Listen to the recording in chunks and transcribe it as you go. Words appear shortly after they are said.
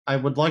I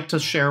would like to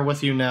share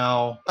with you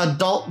now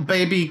adult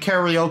baby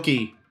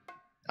karaoke.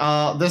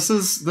 This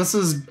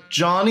is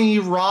Johnny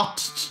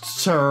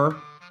Rotter,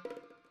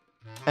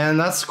 and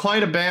that's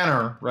quite a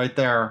banner right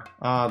there.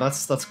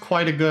 That's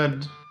quite a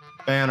good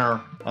banner.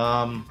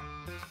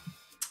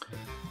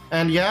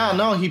 And yeah,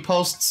 no, he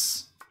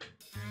posts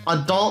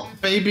adult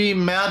baby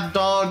mad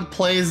dog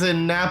plays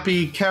in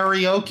nappy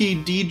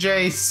karaoke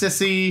DJ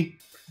sissy.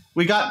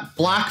 We got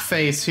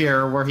blackface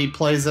here where he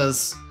plays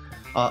as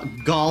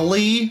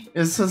Golly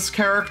is his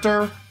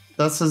character.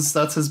 That's his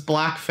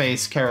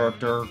blackface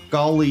character,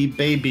 Golly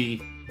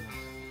baby.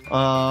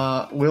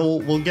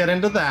 We'll get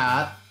into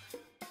that.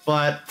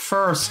 But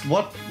first,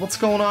 what's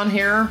going on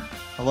here?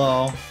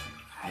 Hello.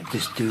 I'm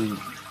just doing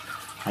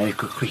a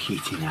little quickie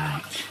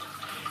tonight.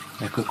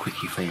 A little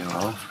quickie for you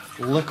all.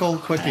 Little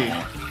quickie.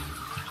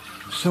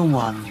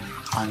 Someone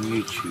on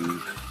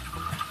YouTube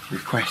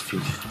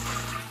requested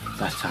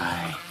that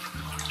I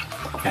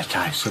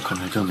suck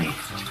on a dummy,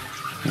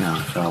 you know,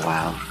 for a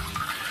while,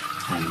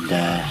 and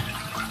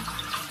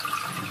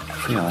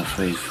you know,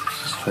 for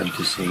him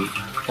to see.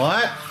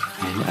 What?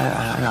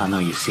 And I know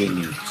you've seen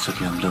me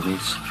sucking on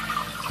dummies,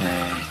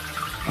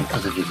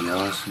 other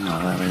videos, you know.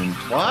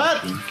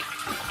 What?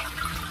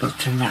 But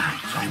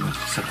tonight I'm going to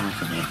suck on a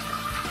dummy,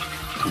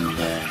 and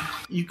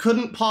you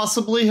couldn't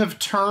possibly have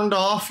turned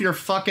off your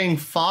fucking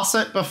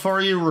faucet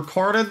before you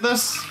recorded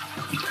this?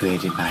 he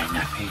created my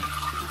nappy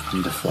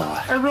on the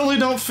floor. I really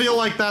don't feel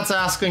like that's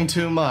asking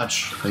too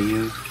much. For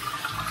you,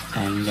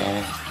 and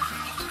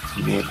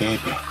your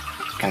baby,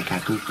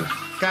 Gaga Goo Goo.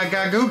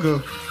 Gaga Goo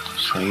Goo.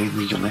 So you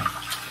read me.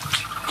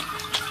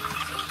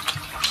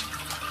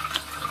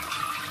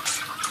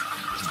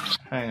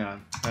 Hang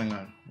on.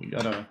 We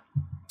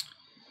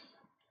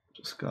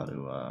just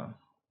gotta,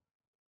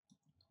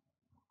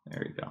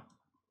 there you go.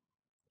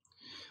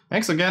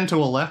 Thanks again to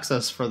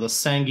Alexis for the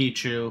Sangi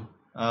Chew.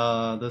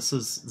 This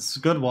is a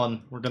good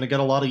one. We're gonna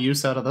get a lot of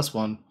use out of this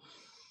one.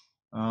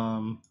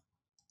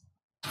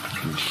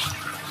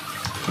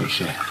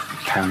 It's a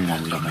Carolyn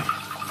on me.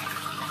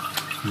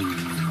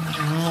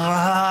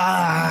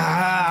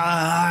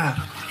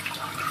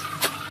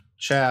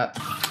 Chat.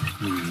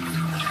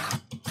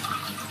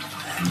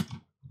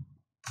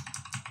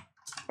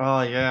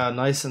 Oh yeah,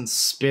 nice and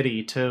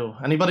spitty too.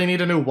 Anybody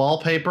need a new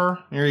wallpaper?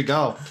 Here you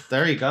go.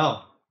 There you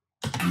go.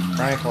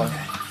 Franklin.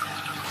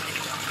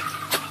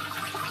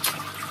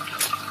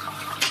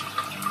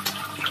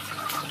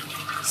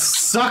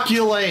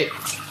 Succulate!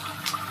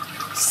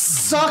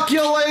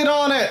 Succulate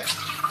on it!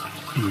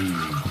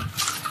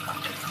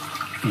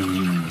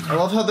 I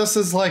love how this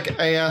is like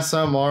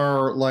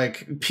ASMR,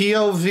 like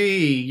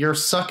POV, you're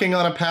sucking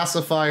on a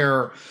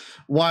pacifier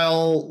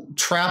while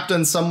trapped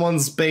in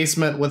someone's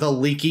basement with a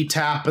leaky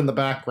tap in the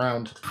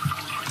background.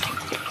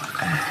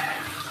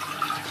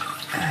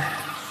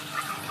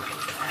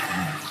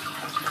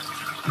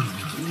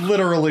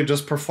 Literally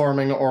just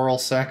performing oral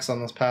sex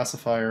on this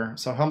pacifier.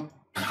 So how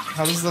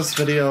does this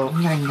video...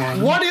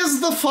 What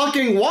is the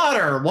fucking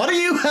water? What do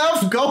you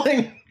have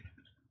going?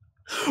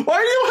 Why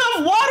do you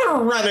have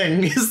water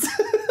running? Is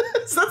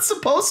that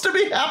supposed to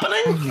be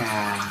happening?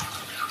 Yeah,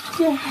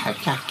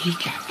 Jackie.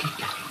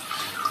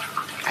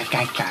 I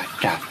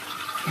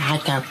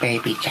got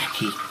baby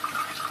Jackie.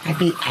 I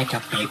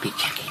got baby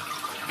Jackie.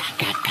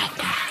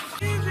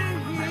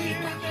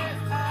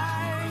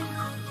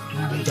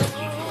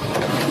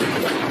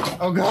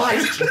 Oh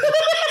god.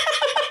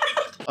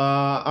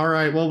 All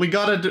right. Well, we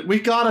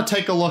gotta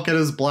take a look at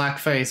his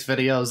blackface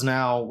videos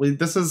now.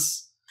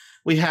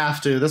 We have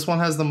to. This one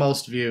has the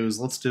most views.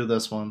 Let's do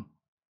this one.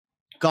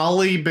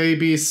 Golly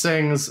baby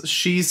sings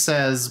 "She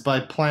Says" by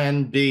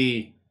Plan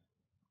B.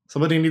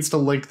 Somebody needs to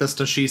link this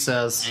to She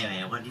Says.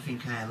 Anyway, what do you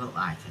think I look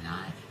like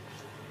tonight?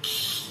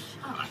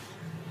 Oh.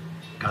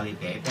 Golly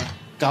baby.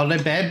 Golly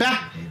baby.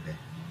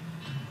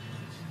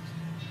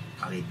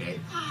 Golly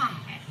baby.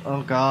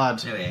 Oh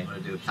god. Anyway, I'm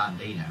gonna do Plan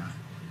B now.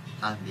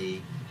 Plan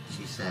B,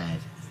 she said.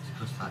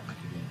 Just like back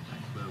again.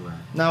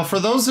 Now, for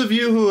those of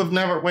you who have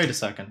never... Wait a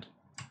second.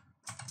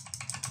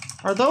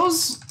 Are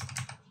those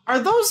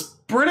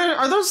British?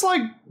 Are those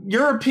like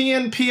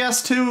European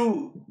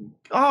PS2?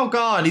 Oh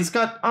god, he's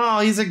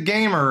a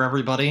gamer,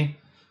 everybody.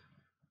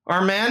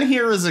 Our man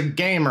here is a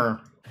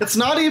gamer. It's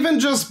not even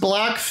just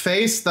black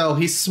face though.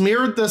 He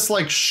smeared this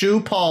like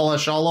shoe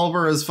polish all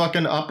over his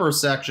fucking upper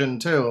section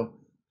too.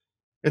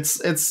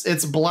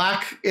 It's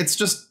black. It's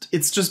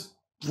just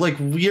like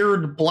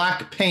weird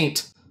black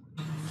paint.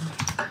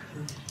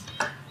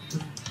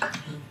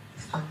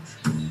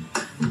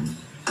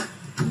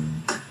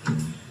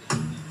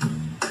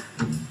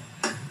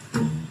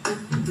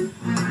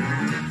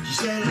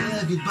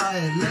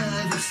 I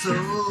love you so.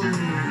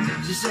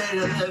 She said I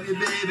love you,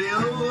 baby.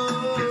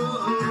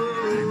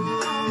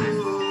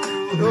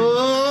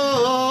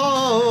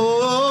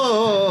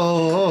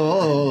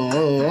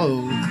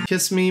 Oh.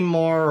 Kiss me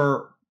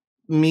more,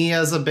 me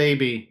as a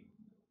baby.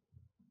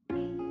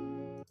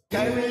 Can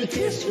you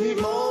kiss me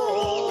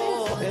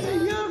more?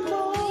 You're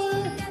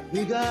boy.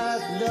 You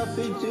got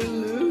nothing to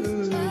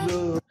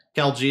lose.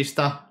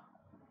 Calgista.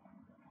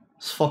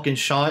 It's fucking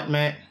shite,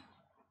 mate.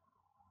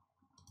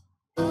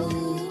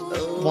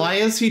 Why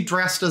is he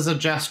dressed as a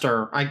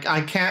jester? I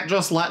can't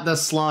just let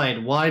this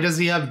slide. Why does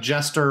he have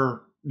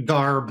jester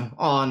garb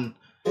on?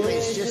 Why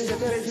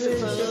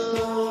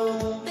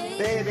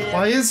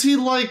is he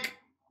like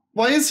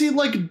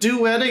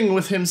duetting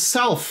with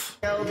himself?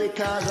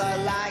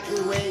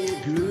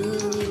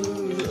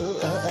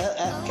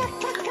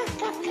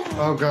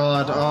 Oh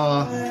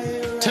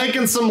god,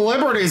 taking some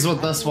liberties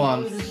with this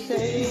one.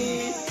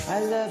 I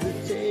love the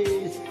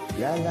taste.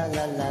 La la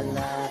la la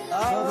la.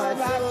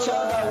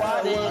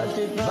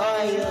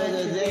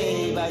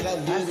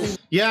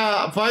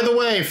 Yeah, by the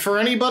way, for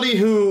anybody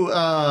who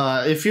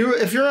if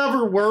you're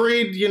ever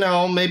worried, you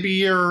know, maybe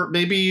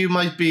you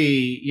might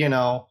be, you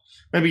know,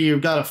 maybe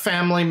you've got a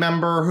family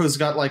member who's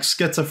got like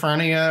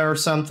schizophrenia or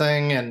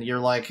something, and you're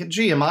like,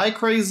 gee, am I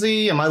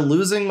crazy? Am I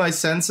losing my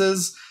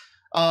senses?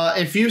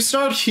 If you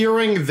start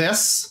hearing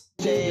this,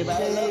 I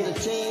love the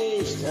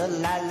taste. La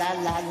la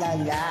la la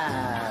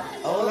la.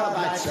 All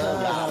about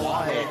soda, I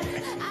want it.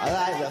 I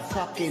like the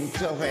fucking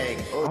stuffing.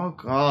 Oh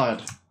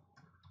god.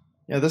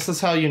 Yeah, this is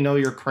how you know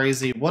you're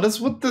crazy. What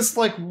is with this,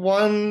 like,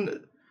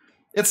 one...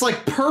 It's,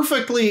 like,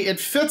 perfectly... It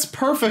fits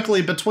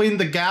perfectly between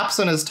the gaps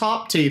in his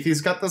top teeth.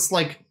 He's got this,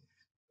 like,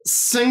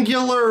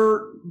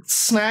 singular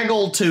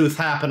snaggle tooth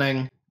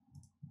happening.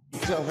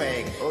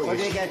 Stuffing. When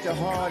you get the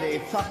horny,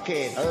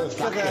 fucking.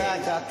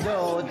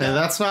 Hey,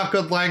 that's not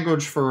good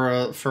language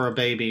for a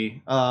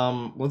baby.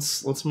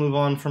 Let's move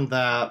on from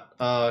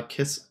that.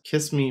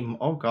 Kiss me.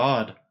 Oh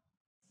god.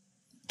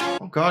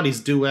 Oh god,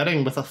 he's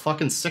duetting with a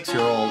fucking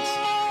 6-year-old.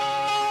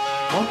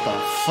 What the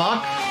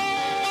fuck?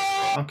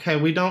 Okay,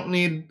 we don't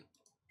need...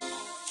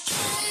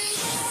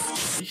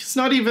 He's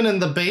not even in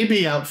the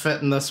baby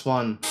outfit in this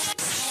one.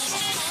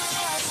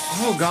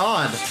 Oh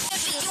god.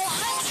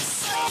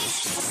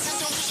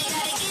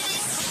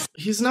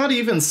 He's not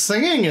even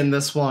singing in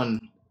this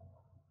one.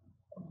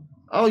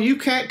 Oh, you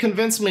can't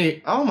convince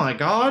me. Oh my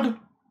god.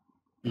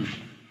 This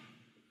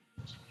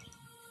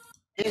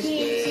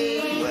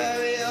is where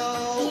we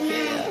all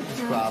came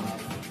from.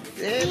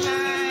 In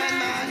my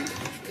mind,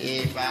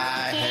 if I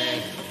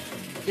had.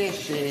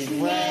 This is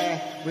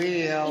where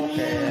we all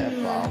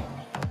came from.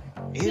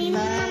 In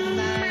my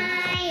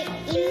mind,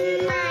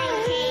 in my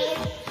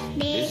head.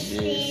 This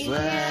is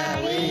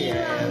where we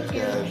all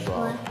came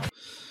from.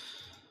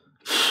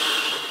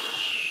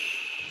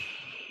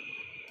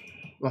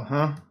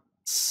 Uh-huh.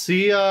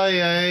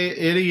 CIA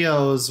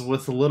idiots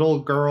with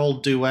little girl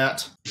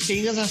duet.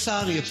 Sing us a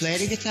song, you play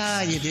the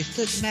guitar, you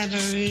distant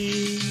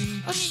memory.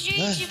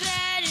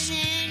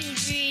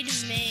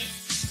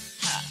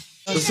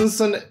 This is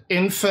an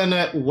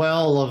infinite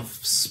well of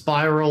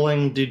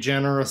spiraling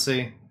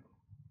degeneracy.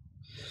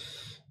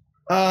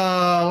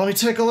 Let me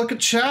take a look at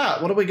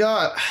chat. What do we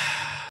got?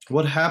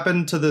 What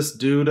happened to this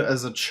dude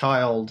as a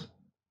child?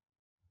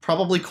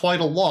 Probably quite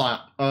a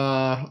lot.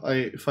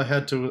 If I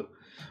had to...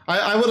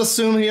 I would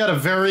assume he had a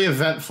very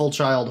eventful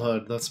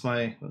childhood. That's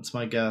my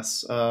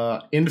guess.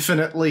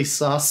 Infinitely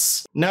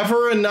sus.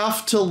 Never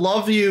enough to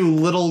love you,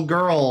 little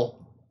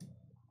girl.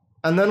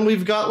 And then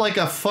we've got like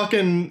a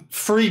fucking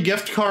free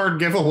gift card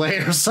giveaway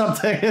or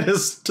something in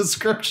his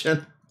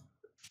description.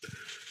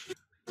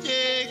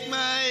 Take my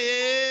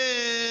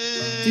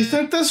hand. Do you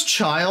think this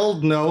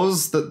child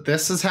knows that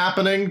this is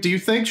happening? Do you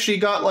think she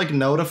got like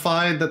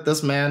notified that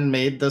this man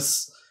made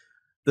this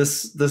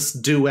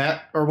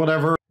duet or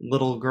whatever?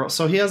 Little girl.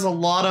 So he has a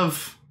lot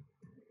of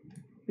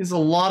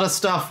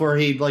stuff where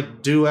he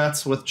like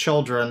duets with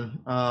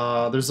children.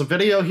 There's a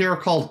video here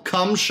called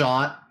Cum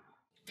Shot.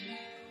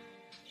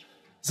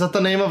 Is that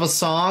the name of a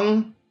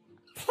song?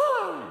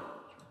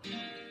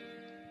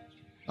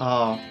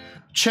 Oh.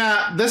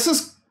 Chat, this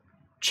is...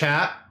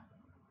 Chat?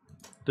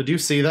 Did you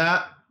see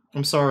that?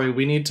 I'm sorry,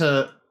 we need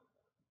to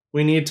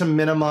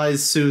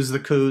minimize Suze the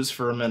Coos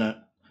for a minute.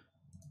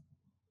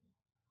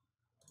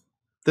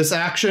 This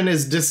action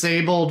is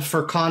disabled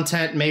for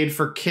content made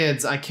for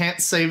kids. I can't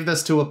save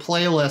this to a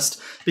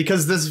playlist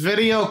because this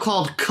video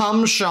called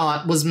Cum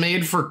Shot was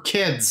made for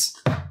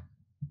kids.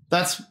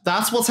 That's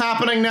what's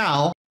happening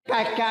now.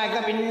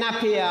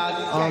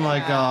 Oh my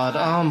god.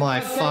 Oh my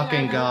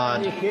fucking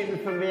god.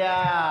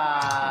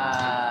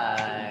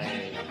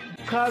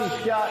 Cum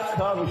shot,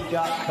 cum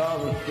shot,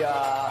 cum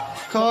shot.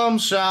 Cum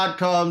shot,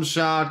 cum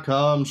shot,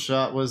 cum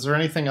shot. Was there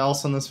anything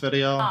else in this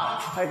video?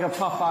 I can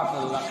pop up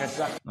and look at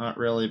that. Not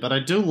really, but I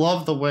do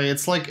love the way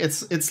it's like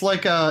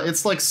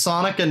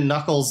Sonic and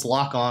Knuckles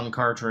lock-on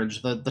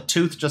cartridge. The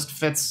tooth just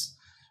fits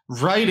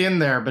right in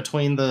there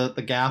between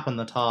the gap and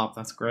the top.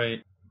 That's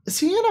great. Is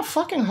he in a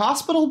fucking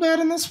hospital bed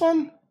in this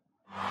one?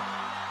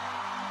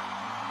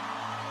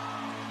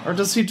 Or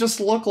does he just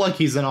look like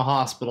he's in a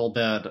hospital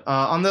bed?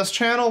 On this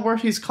channel where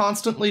he's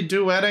constantly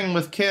duetting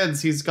with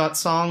kids, he's got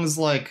songs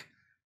like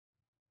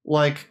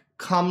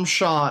Cum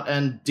Shot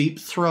and Deep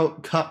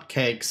Throat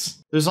Cupcakes.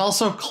 There's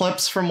also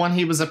clips from when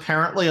he was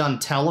apparently on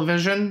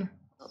television.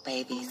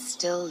 Babies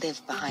still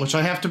live behind, which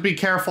I have to be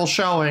careful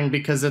showing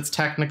because it's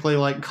technically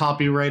like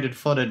copyrighted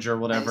footage or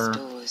whatever. those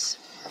doors.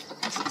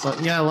 So,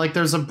 yeah, like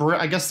there's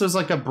I guess there's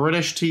like a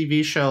British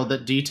TV show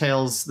that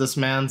details this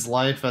man's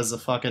life as a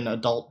fucking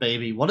adult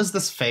baby. What is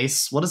this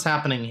face? What is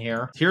happening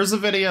here? Here's a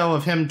video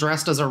of him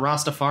dressed as a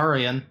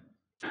Rastafarian.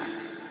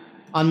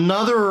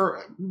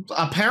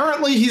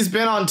 Apparently he's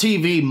been on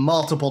TV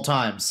multiple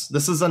times.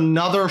 This is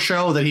another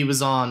show that he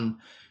was on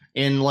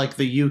in like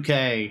the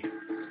UK,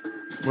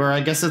 where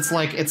I guess it's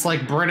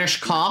like British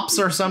cops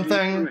or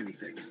something.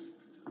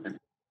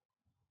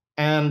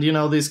 And, you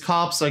know, these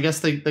cops, I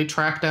guess they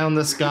track down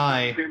this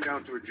guy.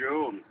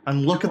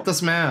 And look at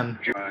this man.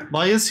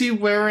 Why is he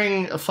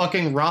wearing a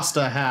fucking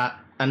Rasta hat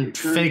and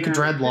fake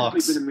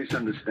dreadlocks?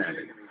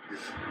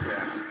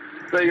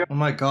 Oh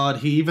my god,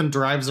 he even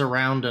drives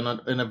around in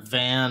a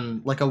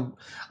van, like a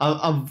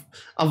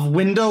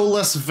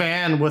windowless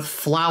van with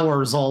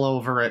flowers all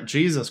over it.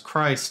 Jesus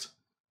Christ.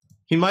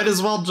 He might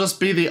as well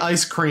just be the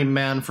ice cream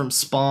man from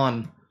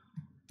Spawn.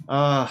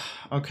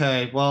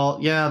 Okay, well,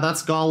 yeah,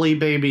 that's Golly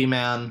Baby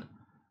Man.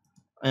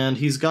 And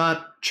he's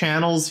got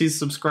channels he's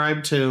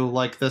subscribed to,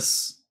 like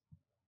this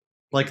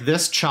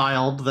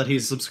child that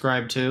he's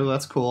subscribed to.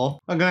 That's cool.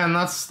 Again,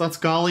 that's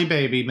Golly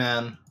Baby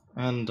Man.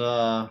 And,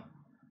 I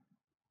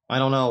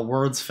don't know,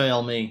 words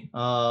fail me.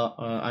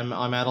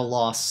 I'm at a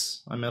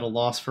loss. I'm at a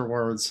loss for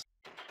words.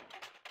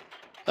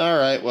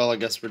 Alright, well, I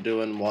guess we're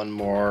doing one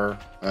more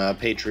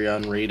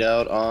Patreon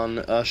readout on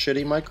a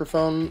shitty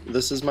microphone.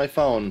 This is my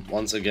phone,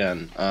 once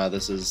again.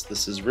 This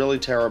is really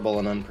terrible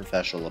and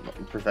unprofessional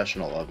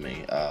of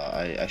me.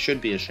 I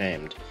should be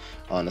ashamed,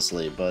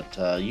 honestly,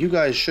 but you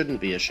guys shouldn't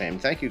be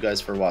ashamed. Thank you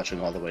guys for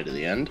watching all the way to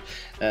the end,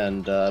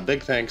 and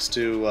big thanks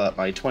to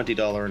my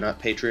 $20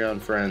 not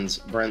Patreon friends,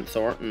 Brent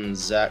Thornton,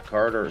 Zach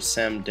Carter,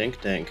 Sam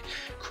Dinkdink,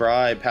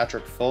 Cry,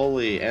 Patrick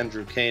Foley,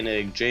 Andrew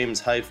Koenig, James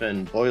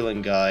Hyphen,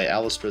 Boiling Guy,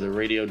 Alistair the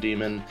Radio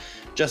Demon,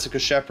 Jessica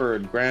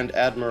Shepard, Grand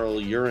Admiral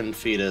Urine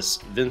Fetus,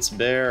 Vince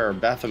Bear,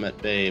 Baphomet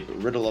Babe,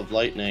 Riddle of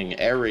Lightning,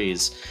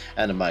 Ares,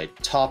 and my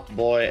top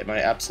boy, my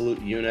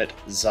absolute unit,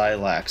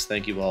 Xylax.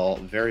 Thank you all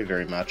very,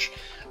 very much.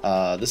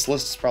 This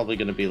list is probably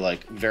going to be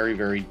like very,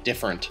 very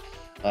different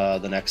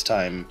the next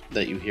time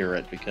that you hear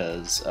it,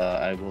 because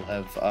I will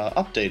have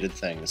updated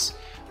things.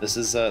 This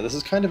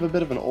is kind of a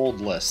bit of an old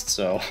list,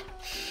 so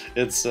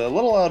it's a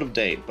little out of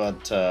date,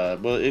 but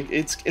well,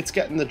 it's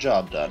getting the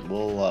job done.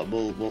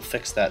 We'll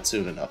fix that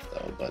soon enough,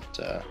 though.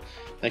 But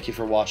thank you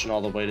for watching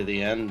all the way to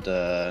the end,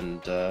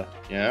 and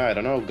yeah, I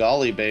don't know,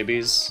 golly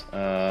babies,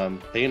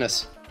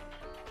 penis.